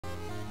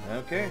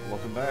Okay,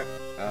 welcome back.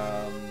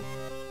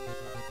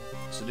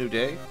 It's a new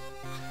day,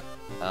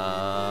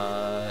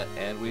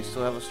 and we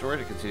still have a story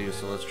to continue,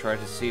 so let's try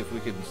to see if we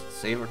can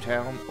save our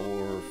town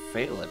or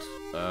fail it.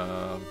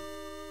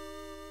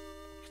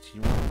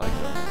 Continue on like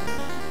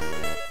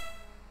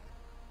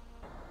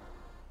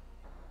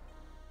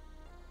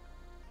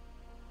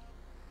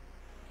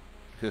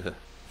that.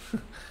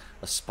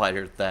 A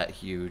spider that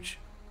huge.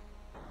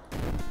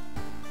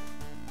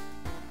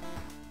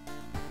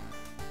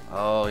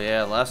 Oh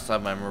yeah, last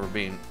time I remember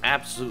being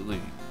absolutely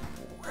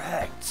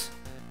wrecked.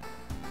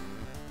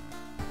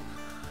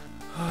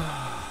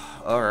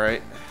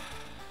 Alright.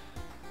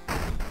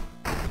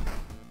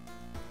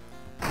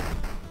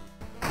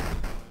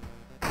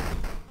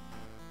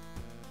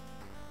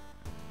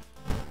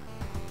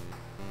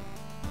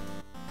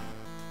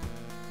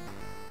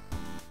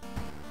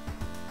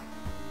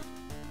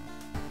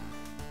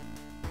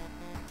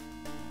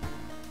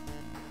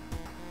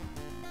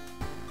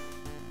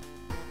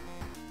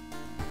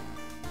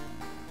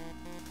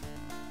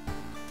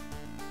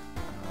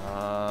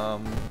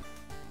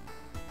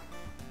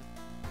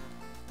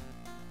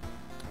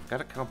 I've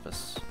got a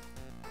compass.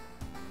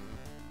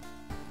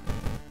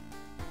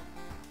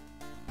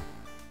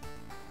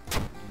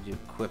 Need to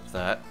equip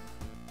that.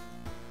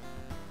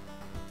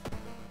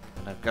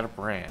 And I've got a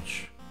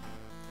branch.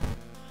 I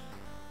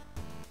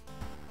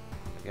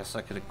guess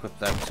I could equip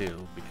that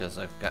too, because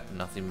I've got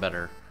nothing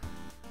better.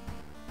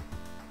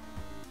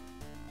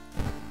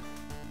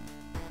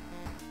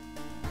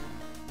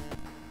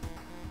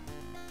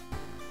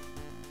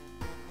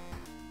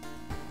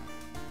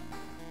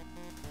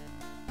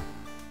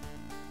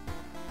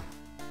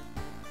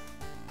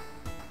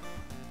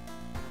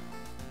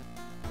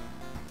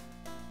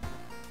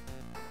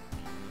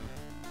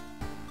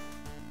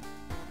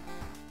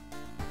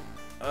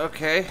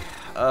 Okay,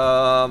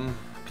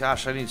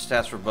 gosh, I need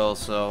stats for both,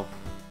 so...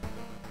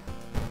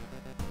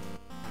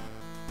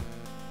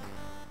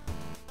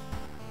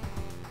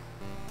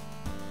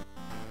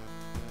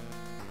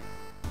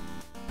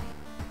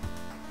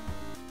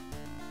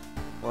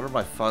 What are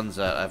my funds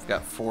at? I've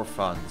got 4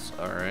 funds,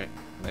 alright.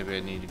 Maybe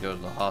I need to go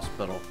to the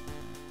hospital.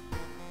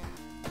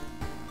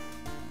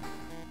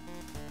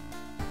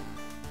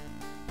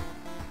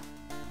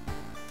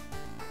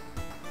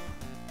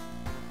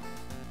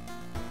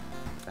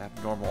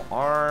 Abnormal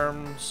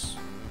arms.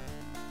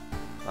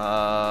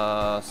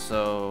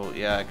 So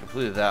yeah, I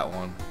completed that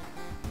one.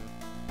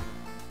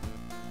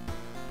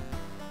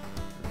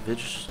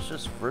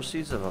 Vicious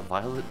Verses of a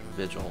Violet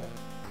Vigil.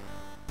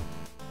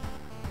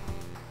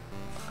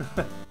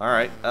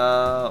 Alright,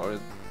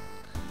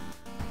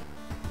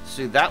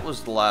 see, that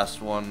was the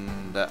last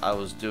one that I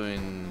was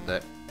doing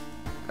that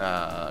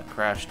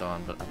crashed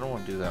on, but I don't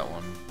want to do that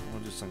one. I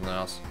want to do something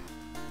else.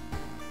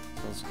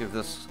 So let's give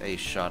this a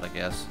shot, I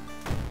guess.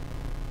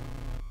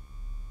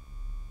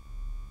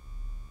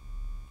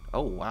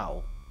 Oh,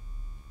 wow.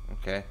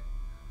 Okay.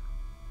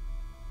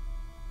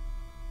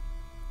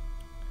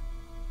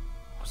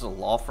 What does a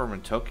law firm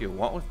in Tokyo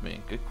want with me?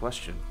 Good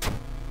question.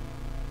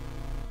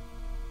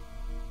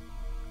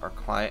 Our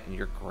client and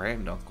your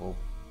granduncle.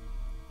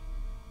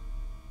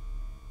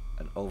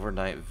 An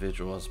overnight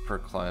vigil as per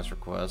client's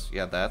request.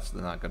 Yeah, that's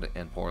not going to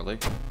end poorly.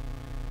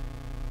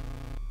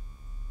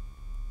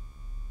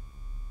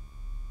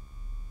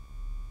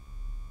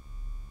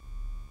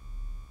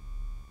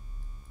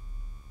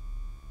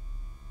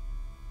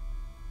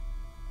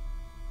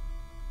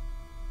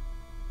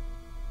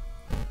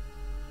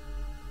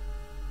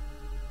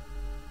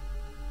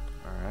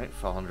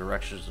 Following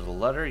directions of the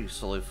letter, you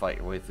slowly fight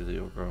your way through the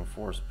overgrown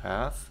forest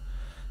path.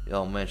 The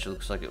old mansion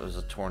looks like it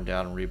was torn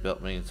down and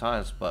rebuilt many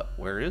times, but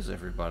where is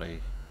everybody?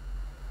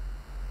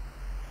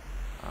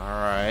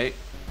 Alright.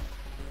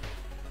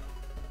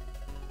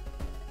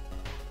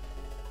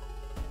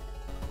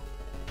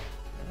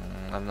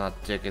 I'm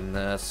not digging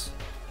this.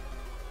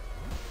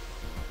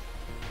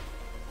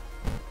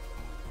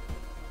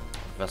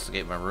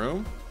 Investigate my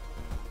room.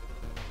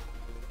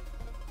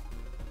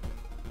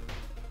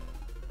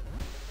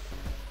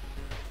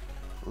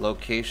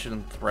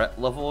 Location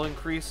threat level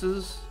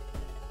increases.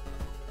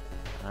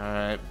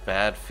 Alright,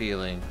 bad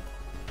feeling.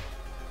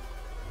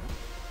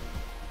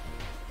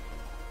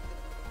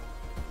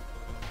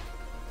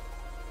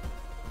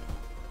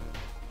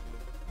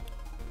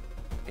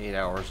 Eight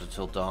hours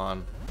until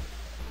dawn.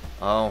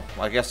 Oh,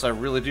 I guess I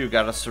really do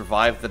gotta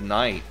survive the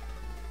night.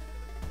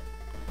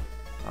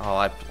 Oh,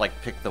 I like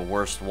picked the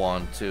worst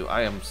one too.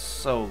 I am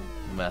so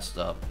messed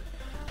up.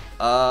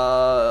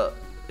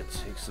 It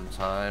takes some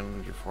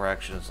time. Your 4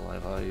 actions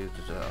allow you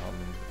to,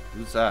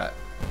 who's that?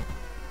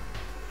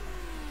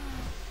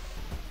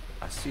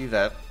 I see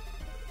that.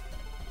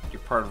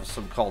 You're part of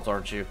some cult,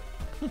 aren't you?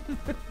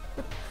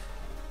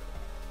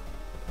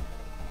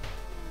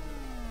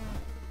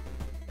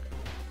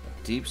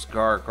 Deep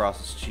scar across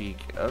his cheek.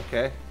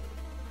 Okay.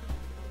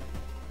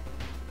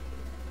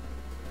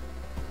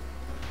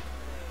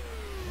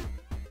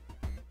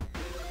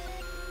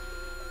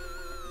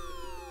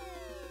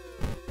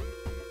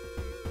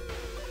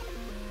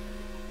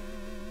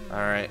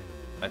 Alright.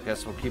 I guess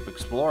guess we'll keep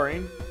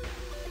exploring.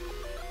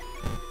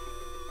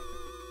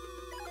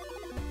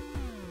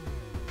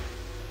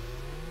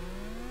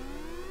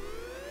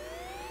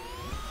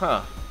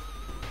 Huh.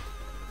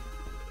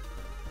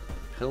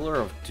 Pillar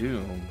of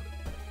Doom.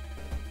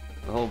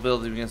 The whole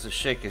building begins to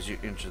shake as you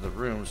enter the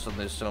room.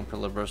 Suddenly a stone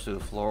pillar bursts through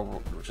the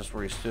floor just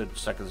where you stood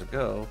seconds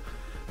ago.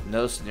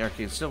 Noticing the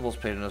arcane symbols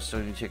painted on the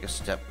stone, you take a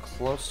step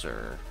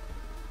closer.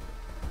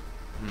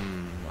 I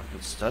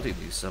can study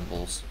these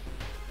symbols.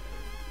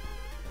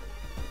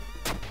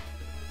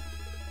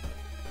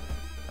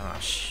 Ah,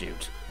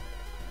 shoot.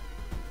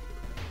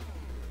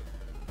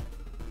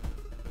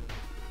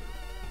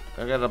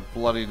 I got a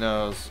bloody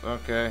nose.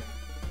 Okay.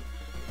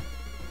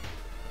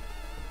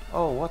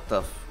 Oh, what the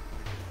f...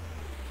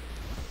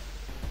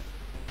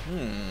 look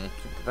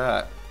at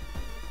that.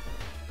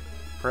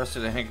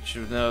 Pressing a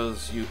handkerchief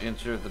nose, you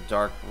enter the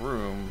dark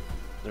room.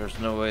 There's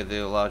no way they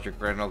allowed your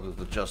grand uncle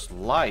to just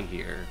lie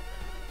here.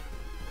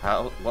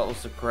 What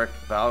was the correct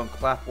bow and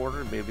clap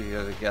order? Maybe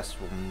the other guests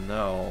will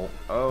know.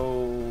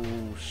 Oh,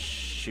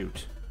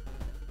 shoot.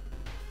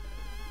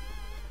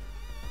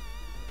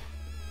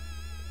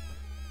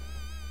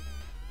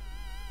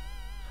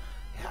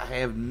 I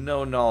have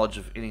no knowledge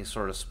of any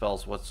sort of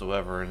spells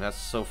whatsoever, and that's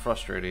so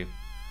frustrating.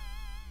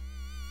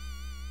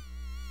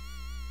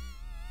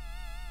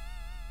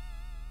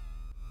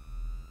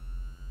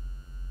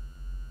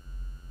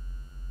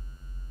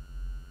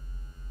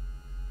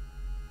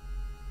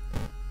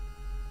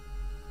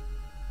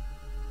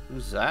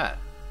 Who's that?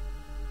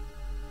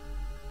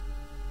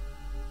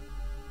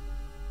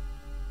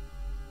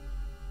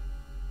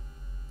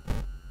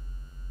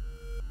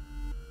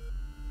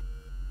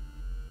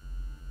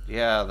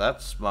 Yeah,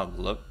 that smug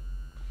look.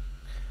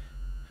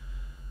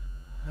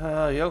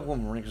 Young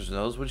woman wrinkles her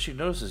nose. When she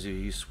notices you,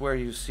 you swear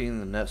you've seen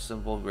the net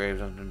symbol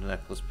engraved under the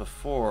necklace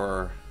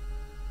before.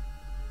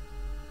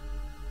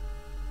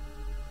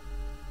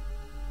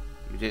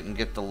 You didn't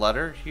get the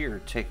letter?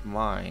 Here, take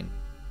mine.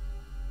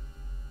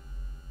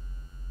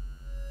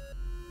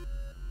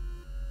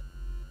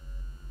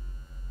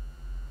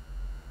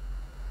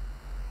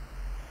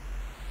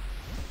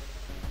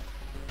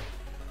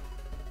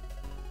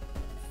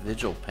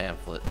 Vigil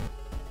pamphlet.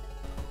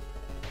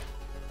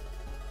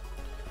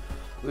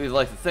 We'd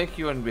like to thank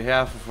you on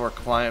behalf of our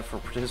client for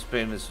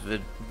participating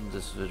in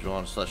this vigil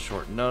on such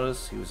short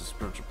notice. He was a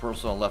spiritual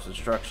person and left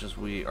instructions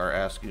we are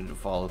asking you to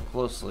follow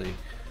closely.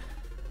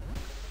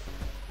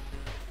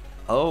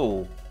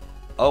 Oh.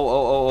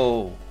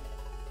 Oh.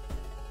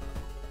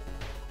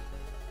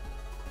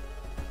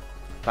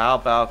 Bow,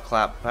 bow,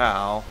 clap,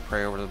 bow.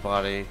 Pray over the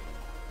body.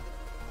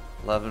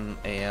 11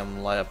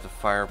 a.m. Light up the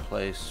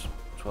fireplace.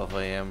 12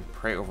 a.m.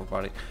 Pray over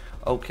body.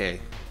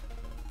 Okay.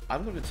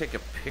 I'm going to take a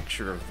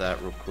picture of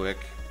that real quick.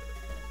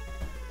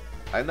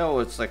 I know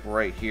it's like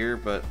right here,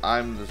 but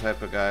I'm the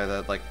type of guy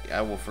that like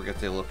I will forget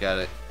to look at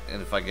it,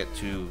 and if I get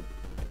too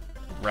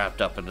wrapped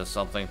up into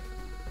something.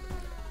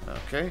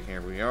 Okay,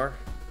 here we are.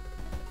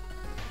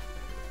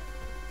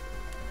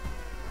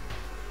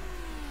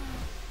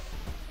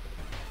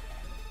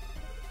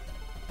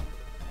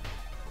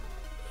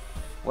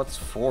 What's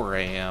 4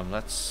 a.m.?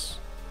 That's...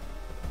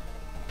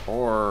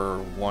 Or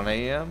 1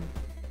 a.m.?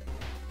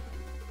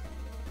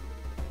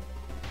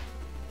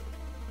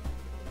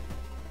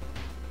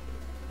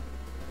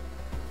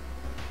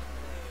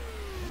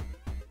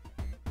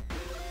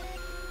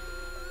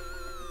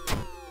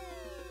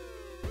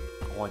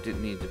 Oh, I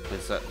didn't need to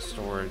place that in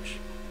storage.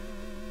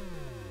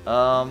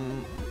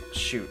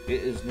 Shoot.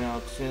 It is now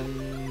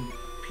 10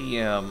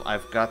 p.m.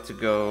 I've got to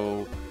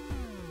go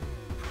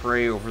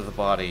pray over the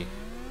body.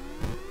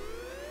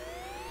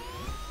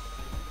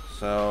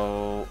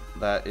 So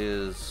that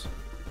is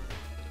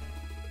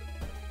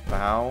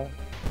bow,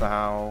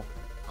 bow,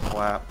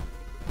 clap,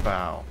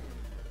 bow.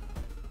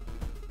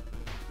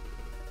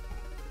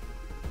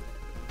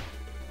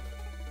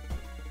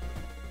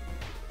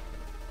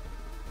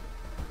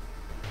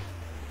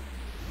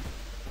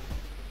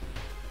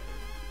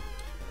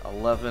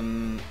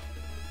 (11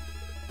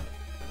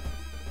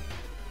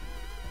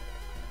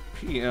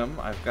 p.m.)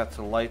 I've got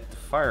to light the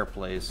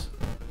fireplace.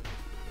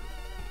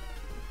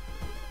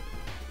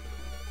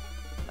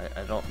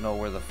 I don't know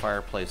where the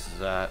fireplace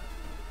is at.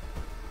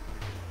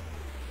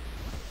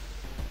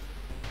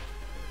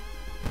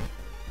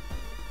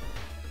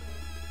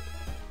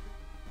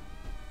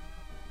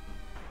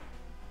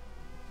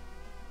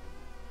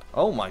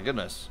 Oh my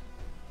goodness.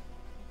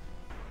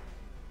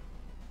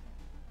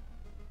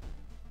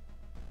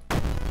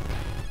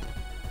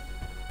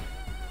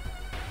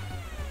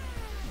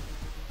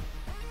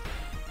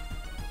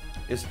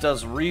 It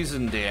does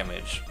reason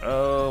damage.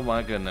 Oh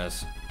my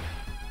goodness.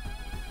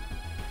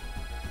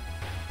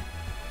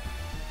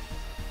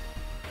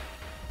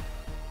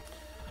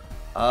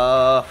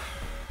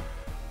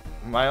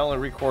 My only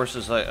recourse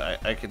is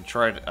I can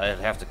try to, I'd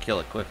have to kill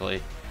it quickly.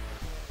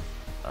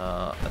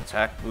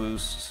 Attack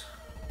boost,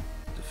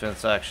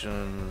 defense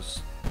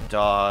actions,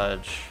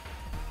 dodge,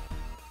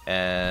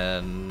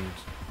 and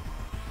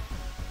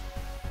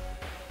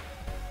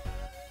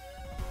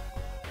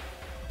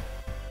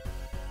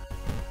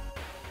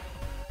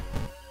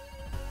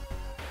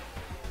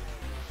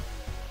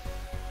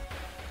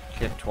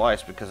hit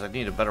twice because I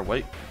need a better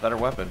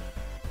weapon.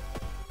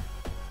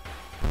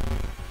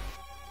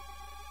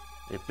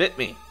 It bit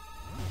me.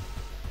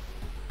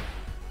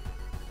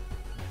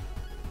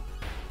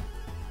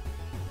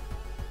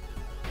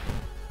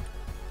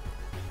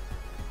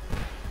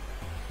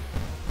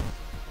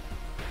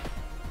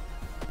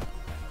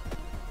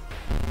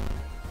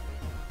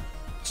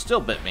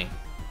 Still bit me.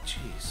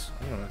 Jeez,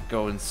 I'm gonna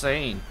go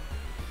insane.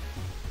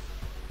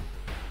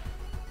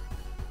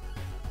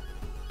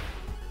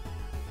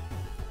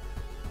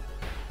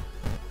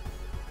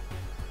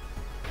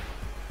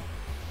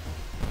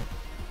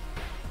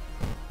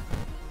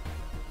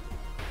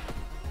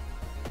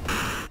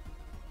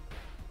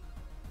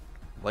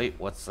 Wait,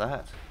 what's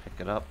that? Pick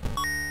it up.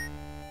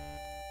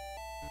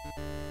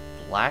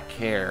 Black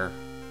hair.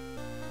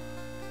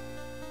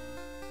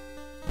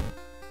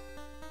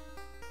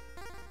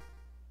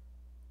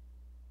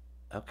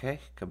 Okay,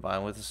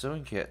 combined with the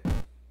sewing kit.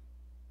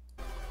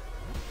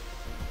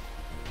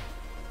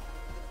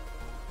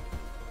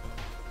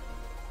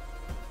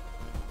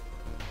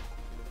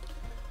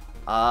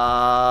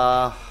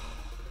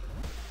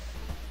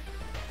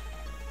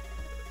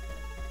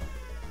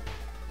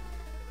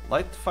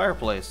 Light the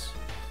fireplace.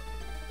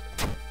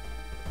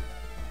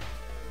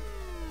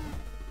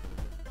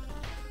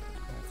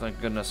 Thank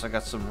goodness I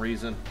got some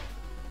reason.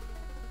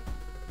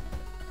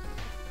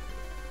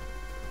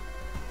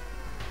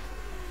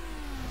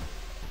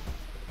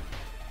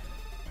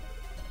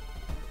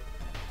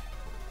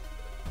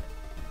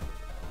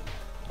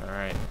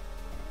 Alright.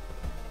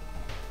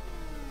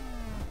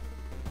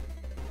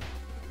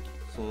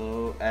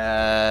 So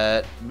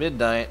at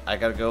midnight, I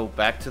gotta go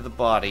back to the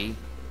body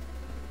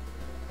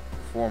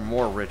for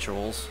more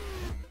rituals.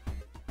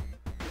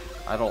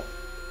 I don't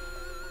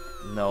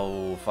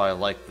know if I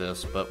like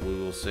this, but we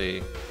will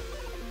see.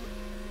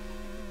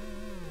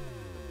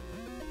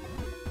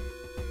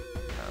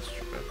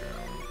 Master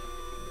bedroom.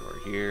 Door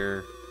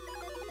here.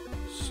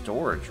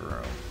 Storage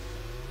room.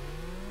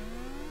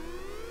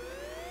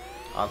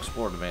 I'll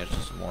explore the mansion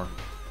some more.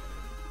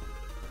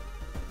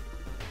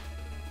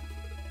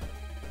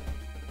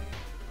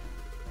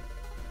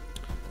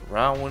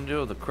 Round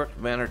window of the Crooked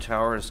Manor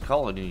Tower is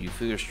calling you. You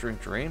feel your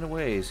strength drain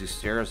away as you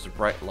stare at the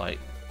bright light.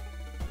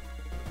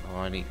 Oh,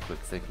 I need quick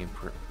thinking.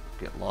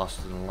 Get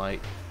lost in the light.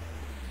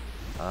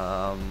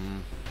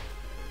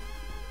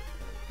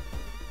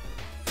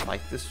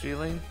 Like this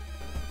feeling?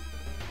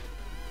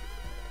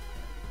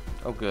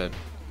 Oh, good.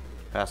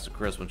 Passed the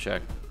charisma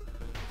check.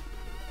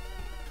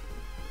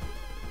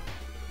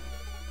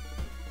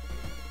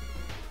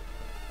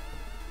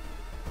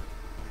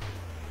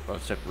 Oh,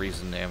 it took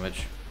reason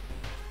damage.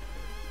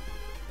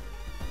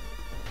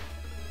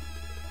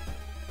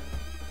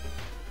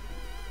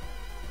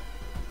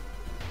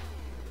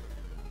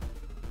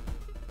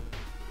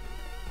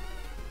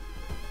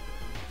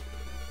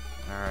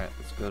 Alright,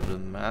 let's go to the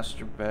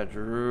master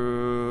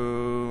bedroom.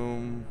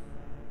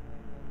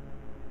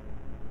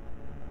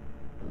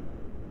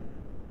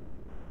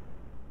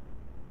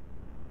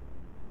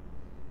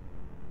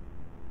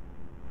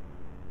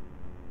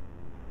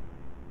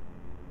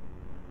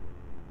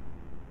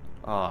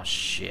 Oh,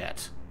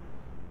 shit.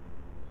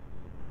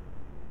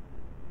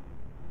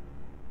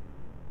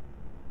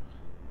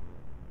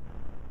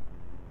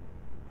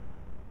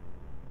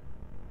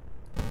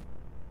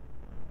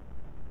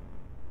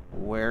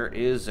 Where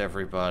is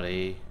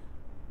everybody?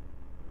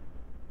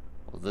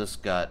 Well, this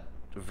got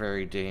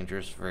very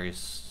dangerous very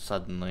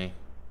suddenly.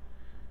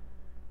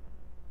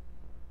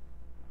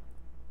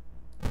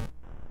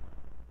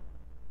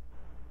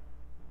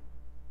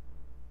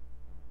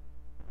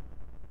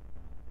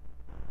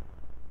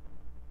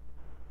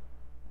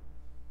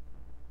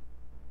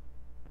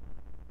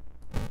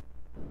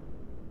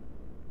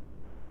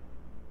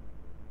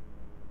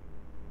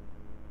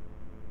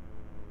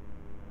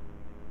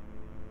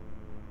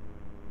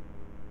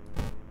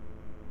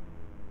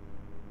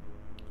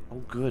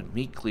 Oh, good.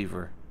 Meat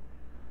cleaver.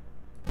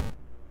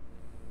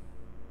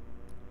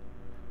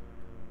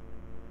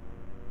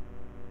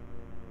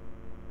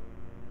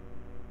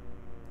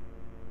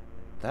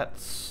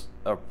 That's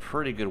a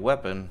pretty good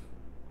weapon.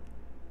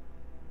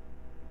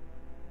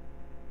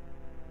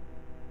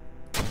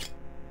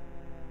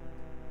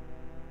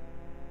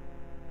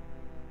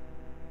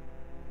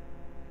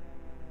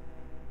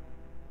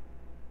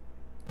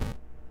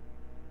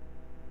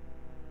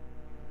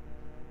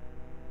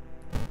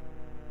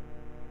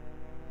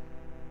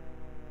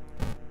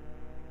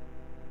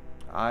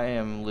 I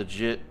am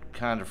legit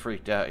kind of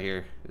freaked out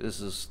here. This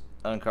is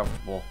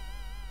uncomfortable.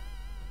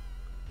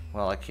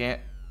 Well, I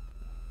can't.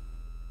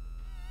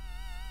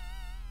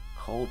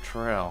 Cold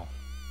trail.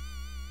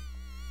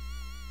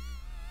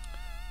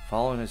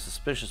 Following a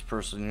suspicious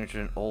person, you enter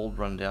an old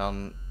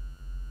rundown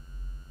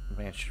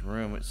mansion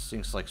room. It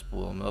stinks like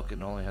spoiled milk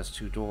and only has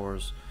 2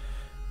 doors.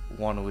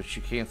 One of which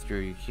you came through.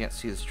 You can't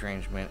see the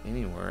strange man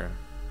anywhere.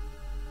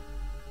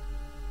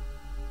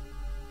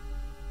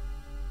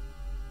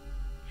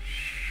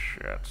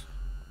 Shit.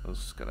 This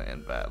is gonna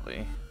end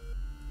badly.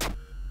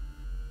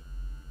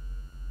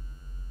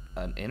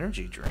 An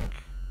energy drink.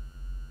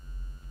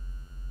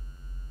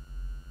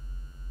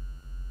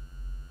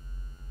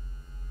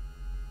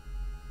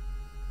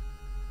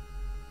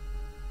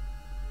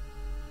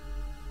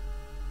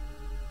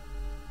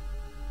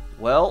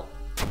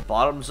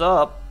 Bottoms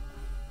up.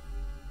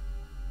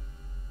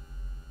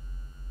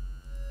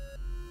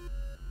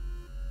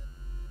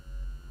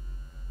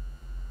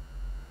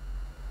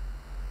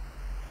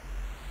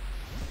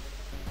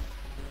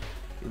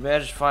 You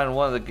managed to find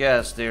one of the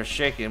guests. They are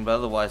shaken, but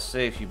otherwise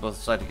safe. You both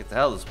decide to get the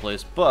hell out of this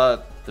place,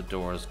 but the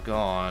door is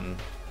gone.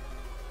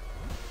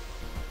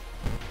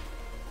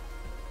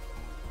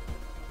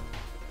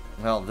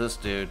 Well, this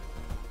dude.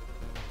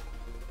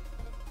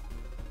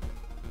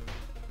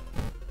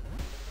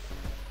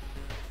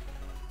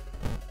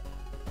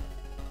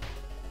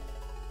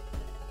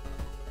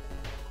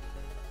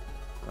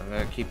 I'm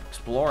gonna keep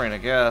exploring, I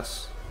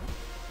guess.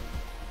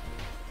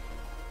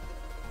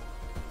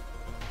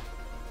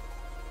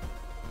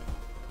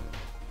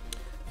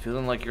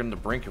 Feeling like you're on the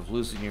brink of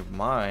losing your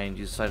mind,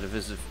 you decide to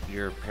visit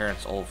your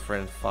parents' old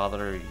friend,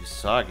 Father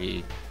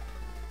Usagi.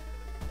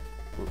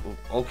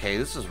 Okay,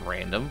 this is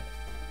random.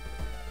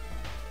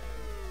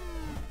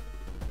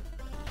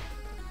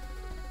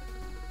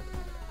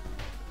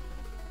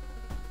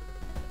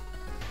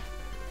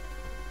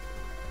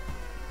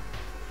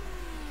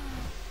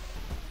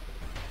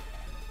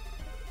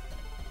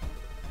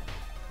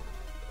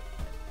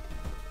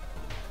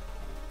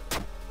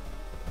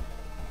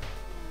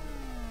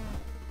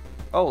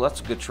 Oh,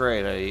 that's a good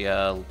trade.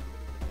 I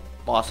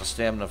lost a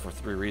stamina for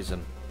 3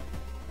 reasons.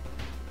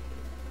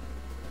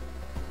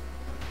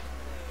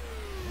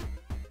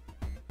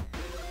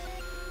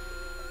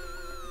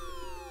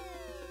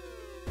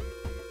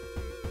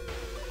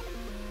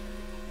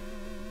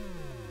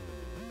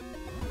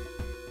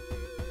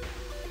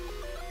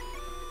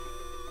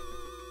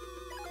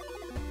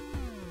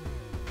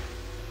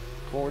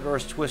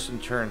 Corridors twist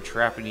and turn,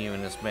 trapping you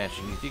in this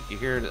mansion. You think you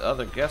hear the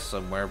other guests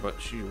somewhere,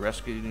 but you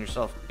rescued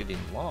yourself getting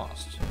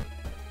lost.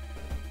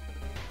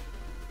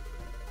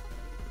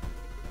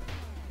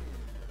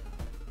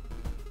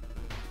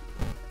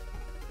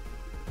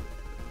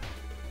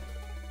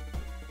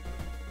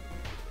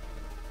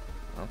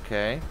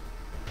 Okay.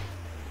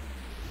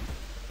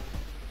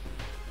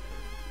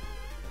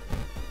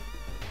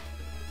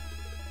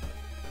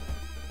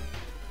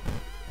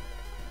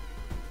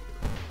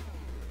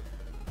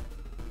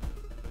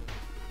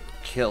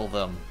 Kill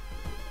them.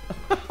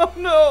 Oh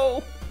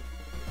no!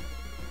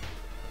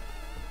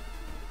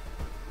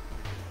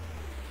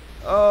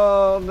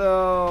 Oh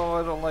no,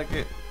 I don't like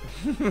it.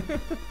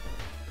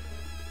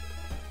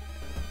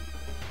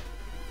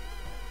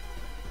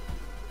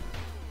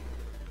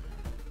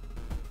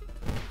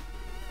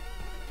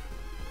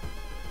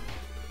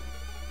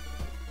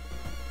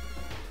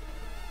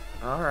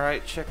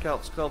 Alright, check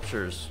out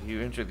sculptures.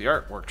 You enter the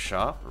art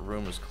workshop. The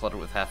room is cluttered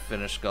with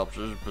half-finished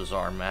sculptures,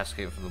 bizarre masks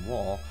hanging from the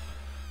wall.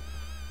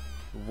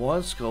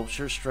 One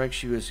sculpture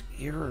strikes you as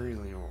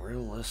eerily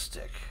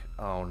realistic.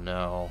 Oh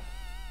no.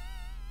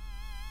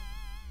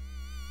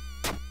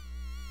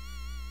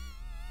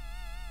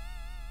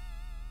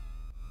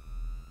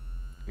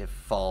 It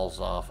falls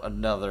off.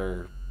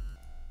 Another.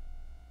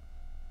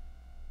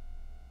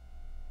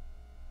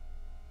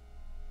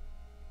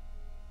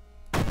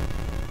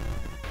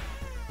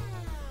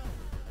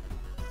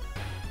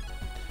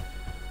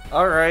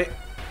 Alright.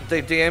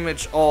 They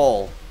damage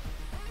all.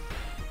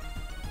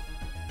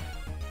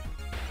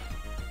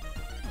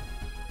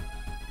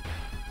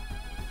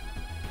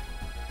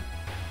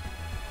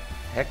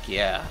 Heck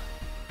yeah.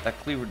 That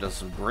cleaver does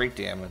some great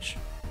damage.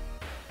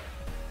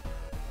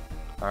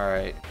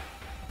 Alright.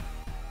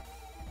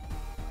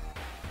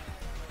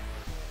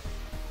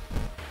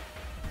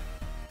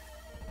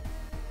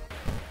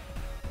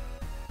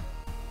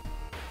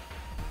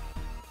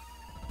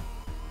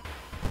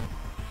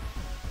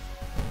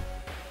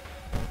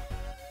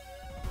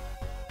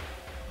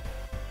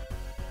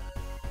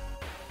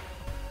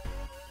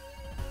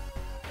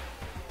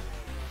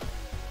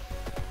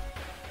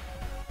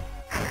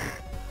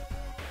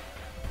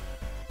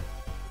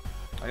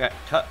 I got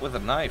cut with a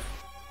knife.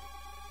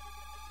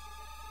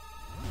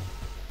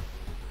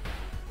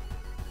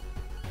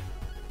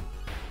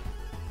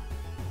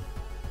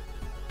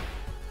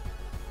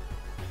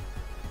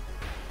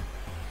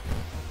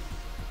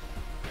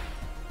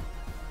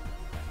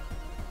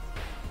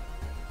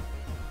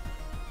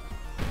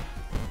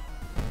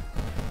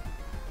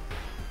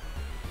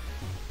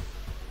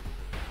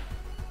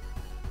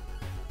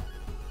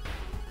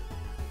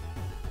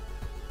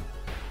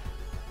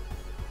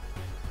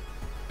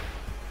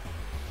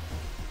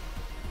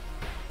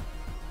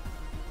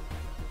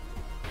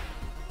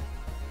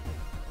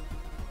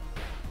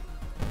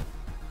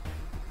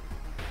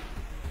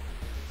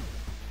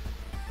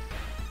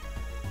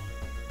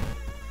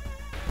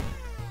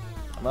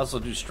 I might also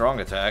do strong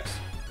attacks.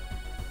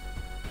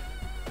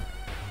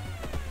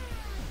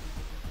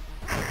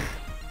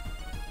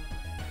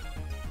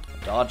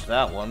 Dodge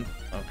that one.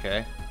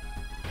 Okay.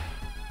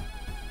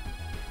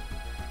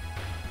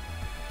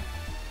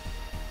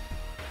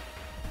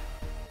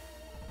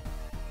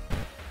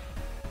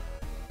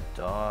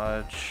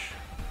 Dodge.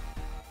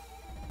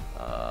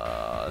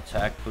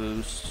 Attack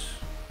boost.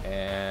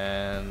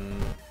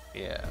 And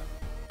yeah.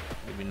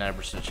 Maybe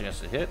 9% chance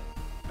to hit.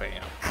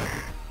 Bam.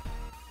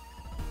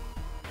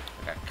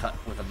 got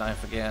cut with a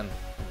knife again.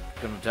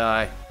 I'm gonna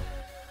die.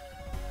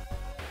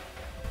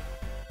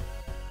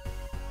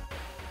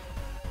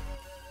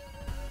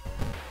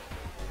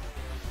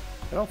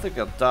 I don't think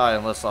I'll die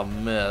unless I'll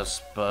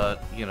miss,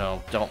 but, you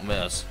know, don't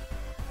miss.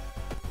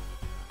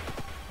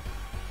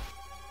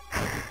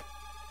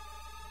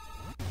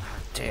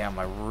 Damn,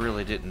 I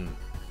really didn't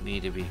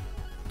need to be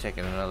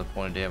taking another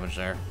point of damage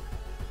there.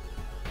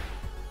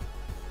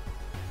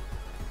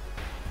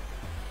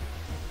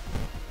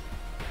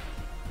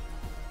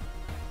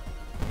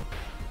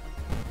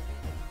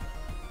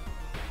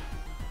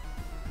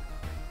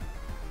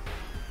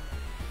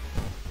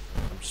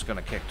 I'm just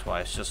gonna kick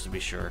twice, just to be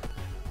sure.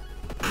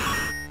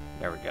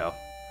 There we go.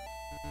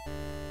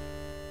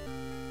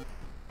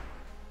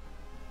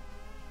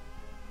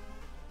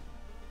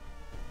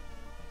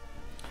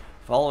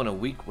 Following a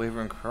weak,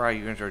 wavering cry,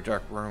 you enter a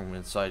dark room.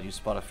 Inside, you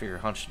spot a figure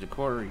hunched in the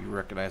corner. You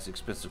recognize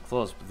expensive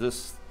clothes, but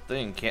this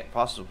thing can't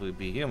possibly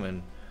be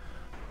human.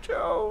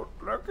 Don't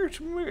look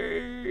at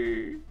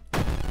me.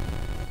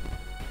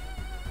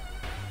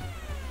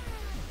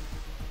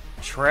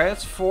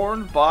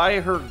 Transformed by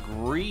her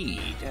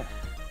greed.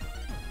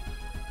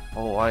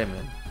 Oh, I'm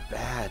in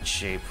bad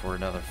shape for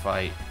another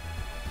fight.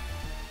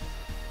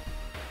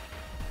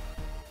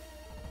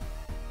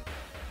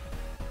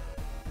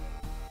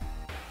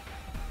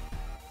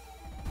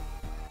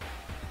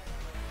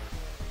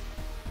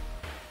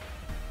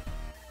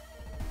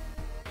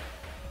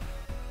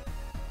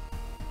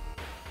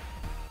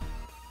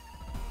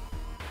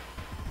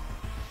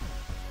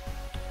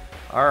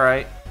 All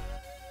right.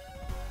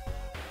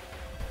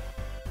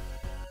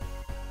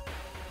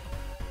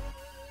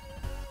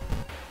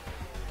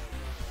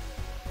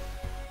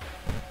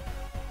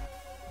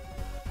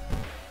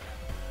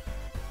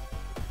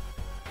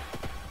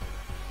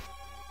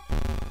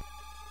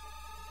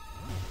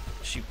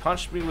 She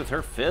punched me with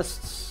her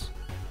fists.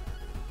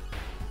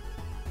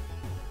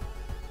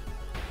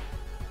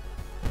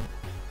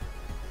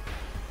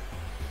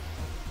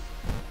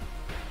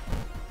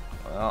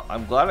 Well,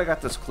 I'm glad I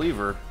got this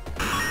cleaver.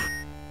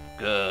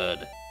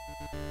 Good.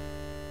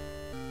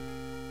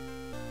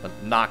 But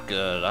not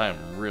good. I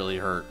am really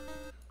hurt.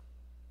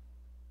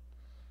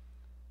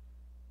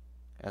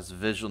 As the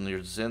vigil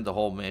nears the end, the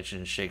whole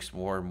mansion shakes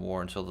more and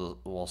more until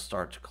the walls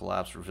start to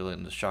collapse,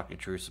 revealing the shocking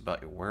truths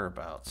about your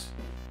whereabouts.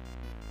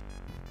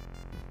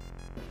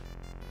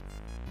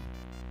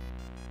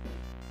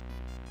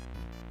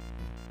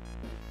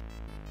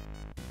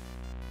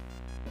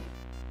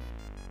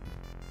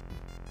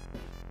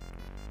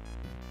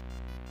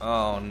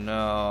 Oh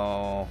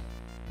no.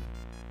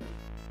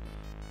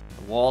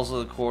 The walls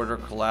of the corridor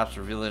collapse,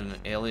 revealing an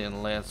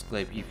alien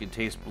landscape. You can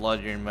taste blood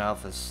in your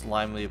mouth as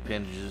slimy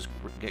appendages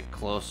get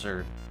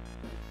closer.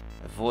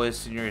 A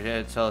voice in your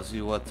head tells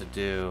you what to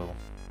do.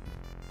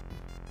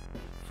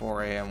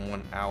 4 a.m.,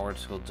 1 hour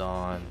till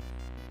dawn.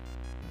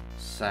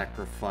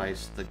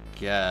 Sacrifice the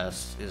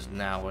guest is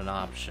now an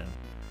option.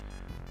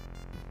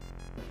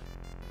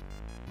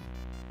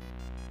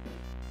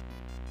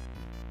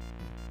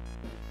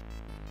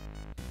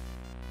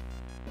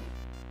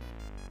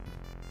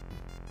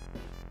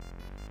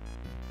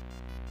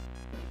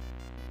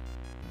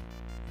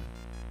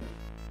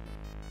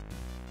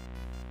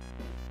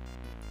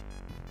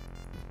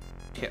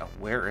 Yeah,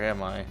 where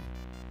am I?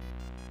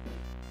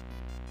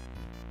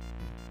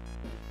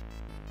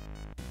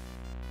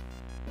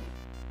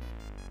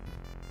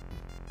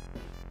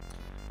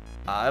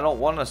 I don't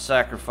want to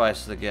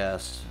sacrifice the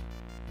guest.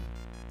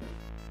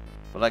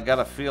 But I got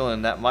a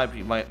feeling that might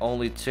be my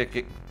only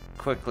ticket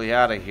quickly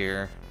out of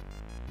here.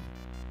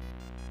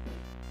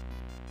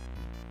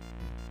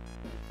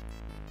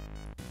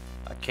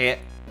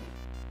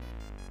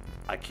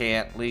 I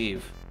can't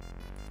leave.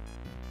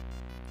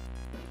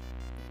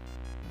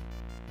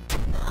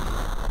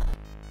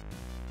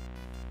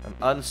 An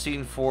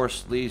unseen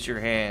force leaves your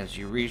hands.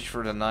 You reach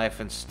for the knife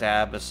and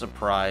stab a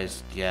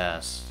surprised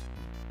guest.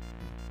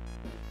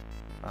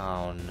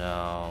 Oh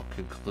no.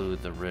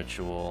 Conclude the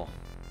ritual.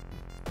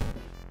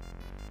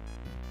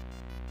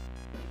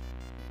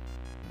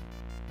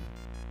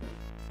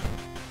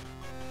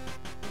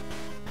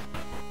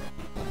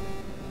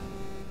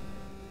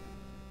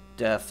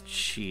 Death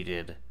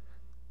cheated.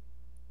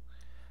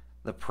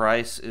 The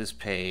price is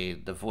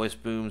paid. The voice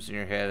booms in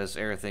your head as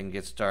everything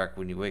gets dark.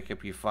 When you wake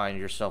up, you find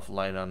yourself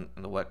lying on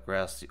the wet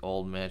grass, the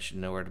old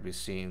mansion nowhere to be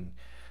seen.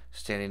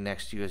 Standing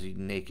next to you is a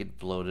naked,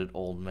 bloated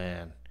old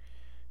man.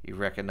 You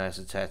recognize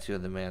the tattoo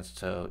on the man's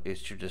toe.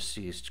 It's your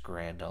deceased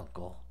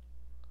granduncle.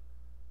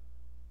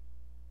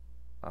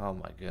 Oh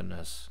my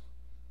goodness.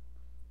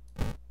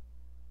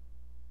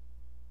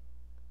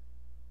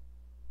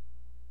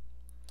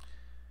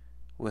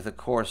 With a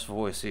coarse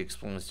voice, he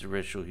explains the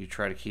ritual. You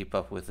try to keep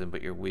up with him,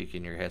 but you're weak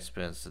and your head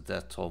spins. The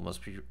death toll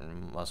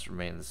must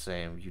remain the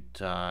same. You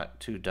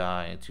two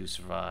die and two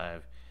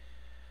survive.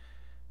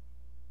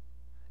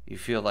 You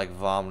feel like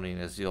vomiting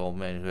as the old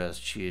man who has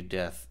cheated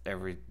death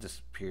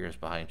disappears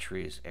behind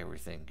trees.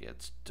 Everything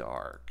gets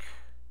dark.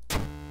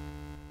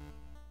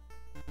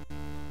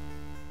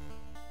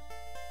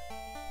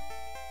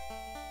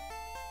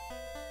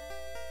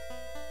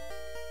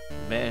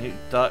 The man who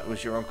thought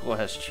was your uncle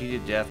has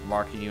cheated death,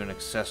 marking you an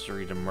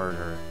accessory to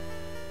murder.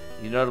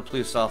 You know the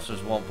police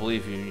officers won't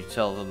believe you when you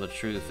tell them the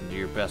truth, and do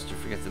your best to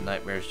forget the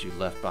nightmares you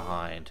left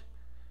behind.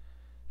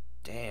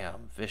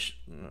 Damn,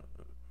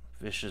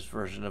 vicious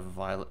version of a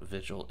violent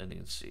vigil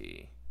ending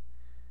C.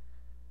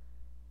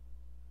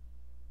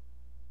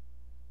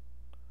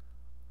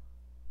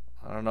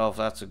 I don't know if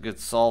that's a good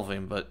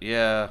solving, but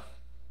yeah.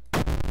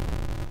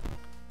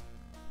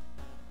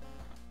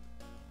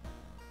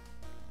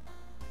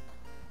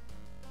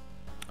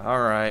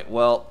 Alright,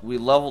 well, we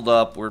leveled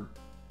up. We're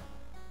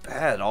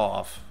bad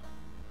off.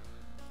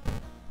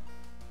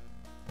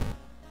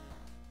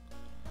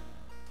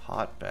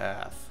 Hot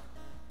bath.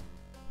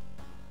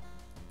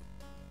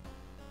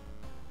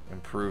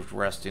 Improved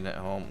resting at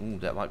home. Ooh,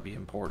 that might be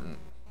important.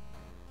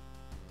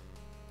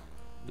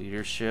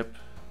 Leadership.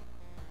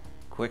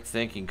 Quick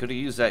thinking. Could have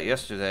used that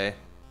yesterday.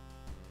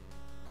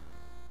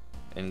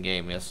 In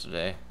game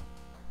yesterday.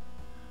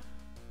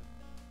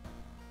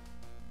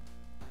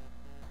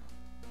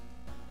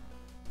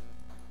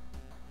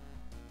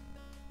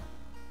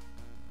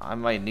 I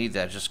might need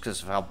that just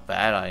because of how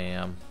bad I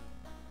am.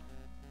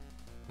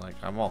 Like,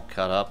 I'm all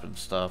cut up and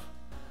stuff.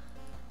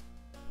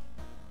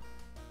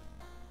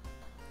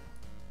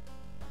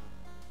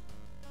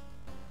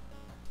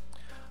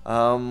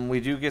 We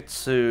do get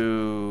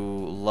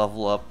to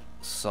level up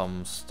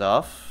some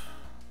stuff.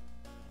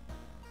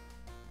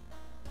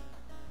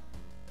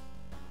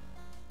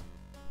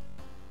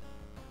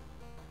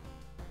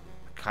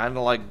 Kind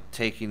of like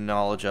taking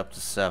knowledge up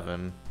to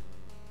 7.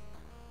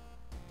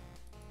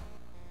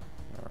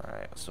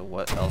 Alright, so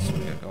what else do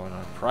we got going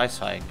on? Price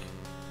hike.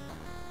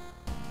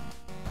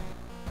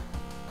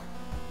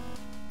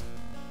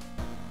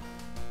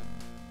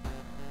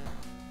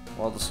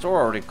 Well, the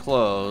store already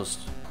closed,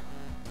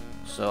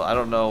 so I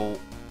don't know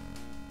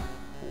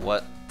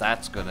what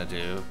that's gonna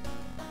do.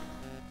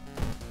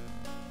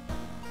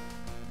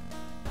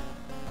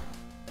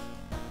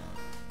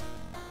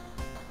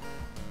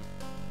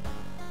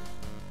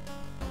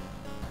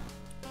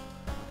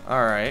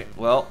 Alright,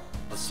 well,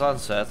 the sun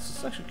sets.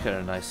 It's actually kind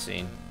of a nice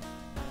scene.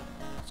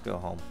 Let's go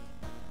home.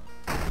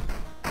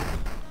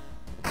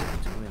 What's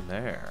it doing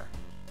there?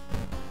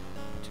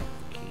 Take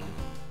the key.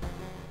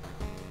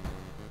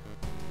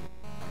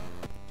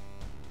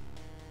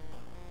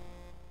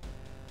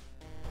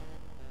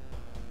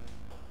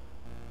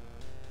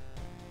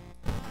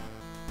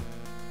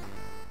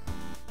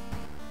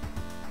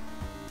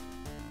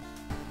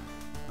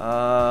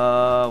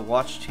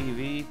 Watch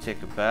TV,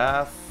 take a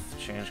bath,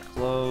 change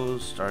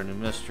clothes, start a new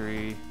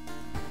mystery,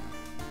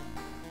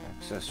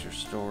 access your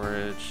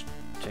storage,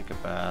 take a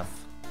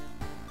bath.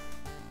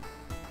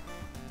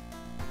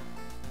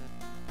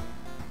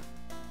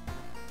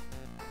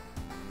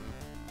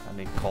 I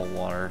need cold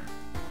water.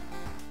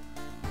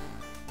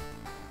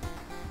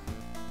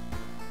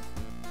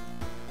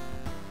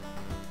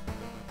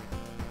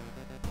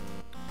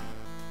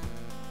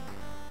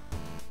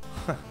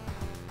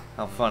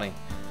 How funny.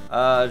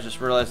 I just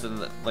realized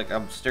that, like,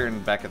 I'm staring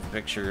back at the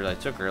picture that I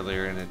took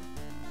earlier and it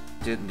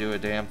didn't do a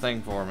damn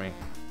thing for me.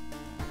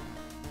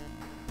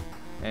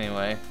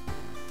 Anyway.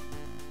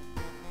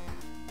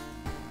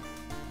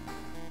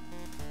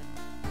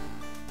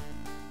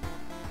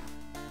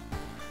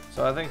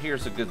 So I think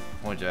here's a good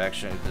point to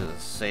actually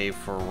save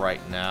for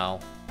right now.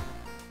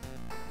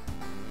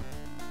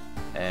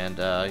 And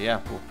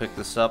yeah, we'll pick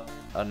this up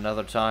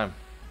another time.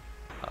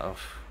 I'm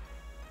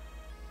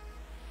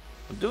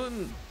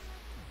doing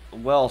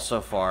well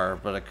so far,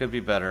 but it could be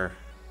better.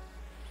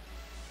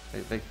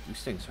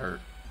 These things hurt.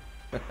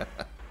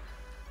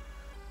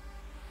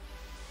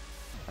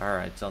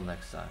 Alright, till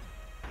next time.